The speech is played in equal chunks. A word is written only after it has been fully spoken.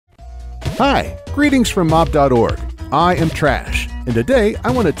Hi, greetings from mob.org. I am Trash, and today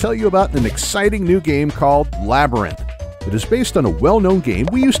I want to tell you about an exciting new game called Labyrinth. It is based on a well-known game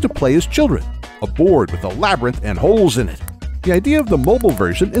we used to play as children, a board with a labyrinth and holes in it. The idea of the mobile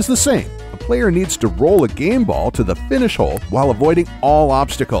version is the same. A player needs to roll a game ball to the finish hole while avoiding all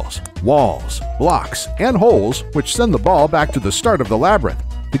obstacles, walls, blocks, and holes which send the ball back to the start of the labyrinth.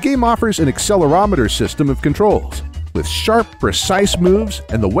 The game offers an accelerometer system of controls. With sharp, precise moves,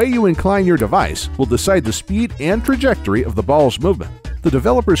 and the way you incline your device will decide the speed and trajectory of the ball's movement. The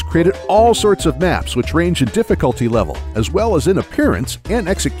developers created all sorts of maps which range in difficulty level, as well as in appearance and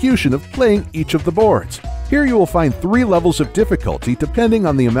execution of playing each of the boards. Here you will find 3 levels of difficulty depending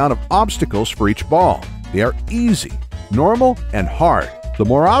on the amount of obstacles for each ball. They are easy, normal, and hard. The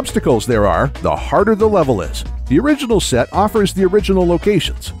more obstacles there are, the harder the level is. The original set offers the original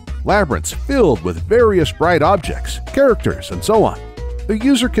locations, labyrinths filled with various bright objects, characters, and so on. The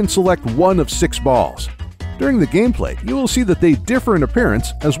user can select one of 6 balls. During the gameplay, you will see that they differ in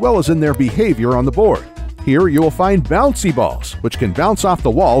appearance as well as in their behavior on the board. Here you will find bouncy balls, which can bounce off the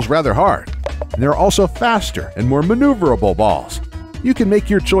walls rather hard. And there are also faster and more maneuverable balls. You can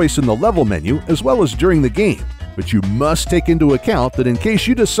make your choice in the level menu as well as during the game, but you must take into account that in case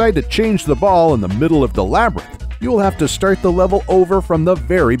you decide to change the ball in the middle of the labyrinth, you will have to start the level over from the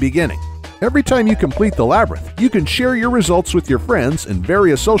very beginning. Every time you complete the labyrinth, you can share your results with your friends in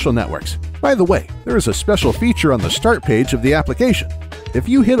various social networks. By the way, there is a special feature on the start page of the application. If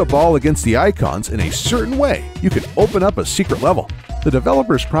you hit a ball against the icons in a certain way, you can open up a secret level. The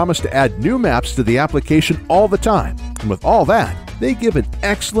developers promise to add new maps to the application all the time, and with all that, they give an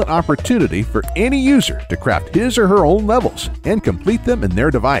excellent opportunity for any user to craft his or her own levels and complete them in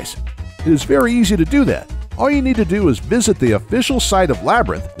their device. It is very easy to do that. All you need to do is visit the official site of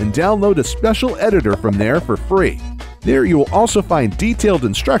Labyrinth and download a special editor from there for free. There you will also find detailed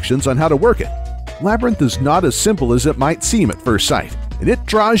instructions on how to work it. Labyrinth is not as simple as it might seem at first sight, and it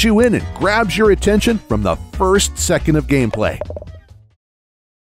draws you in and grabs your attention from the first second of gameplay.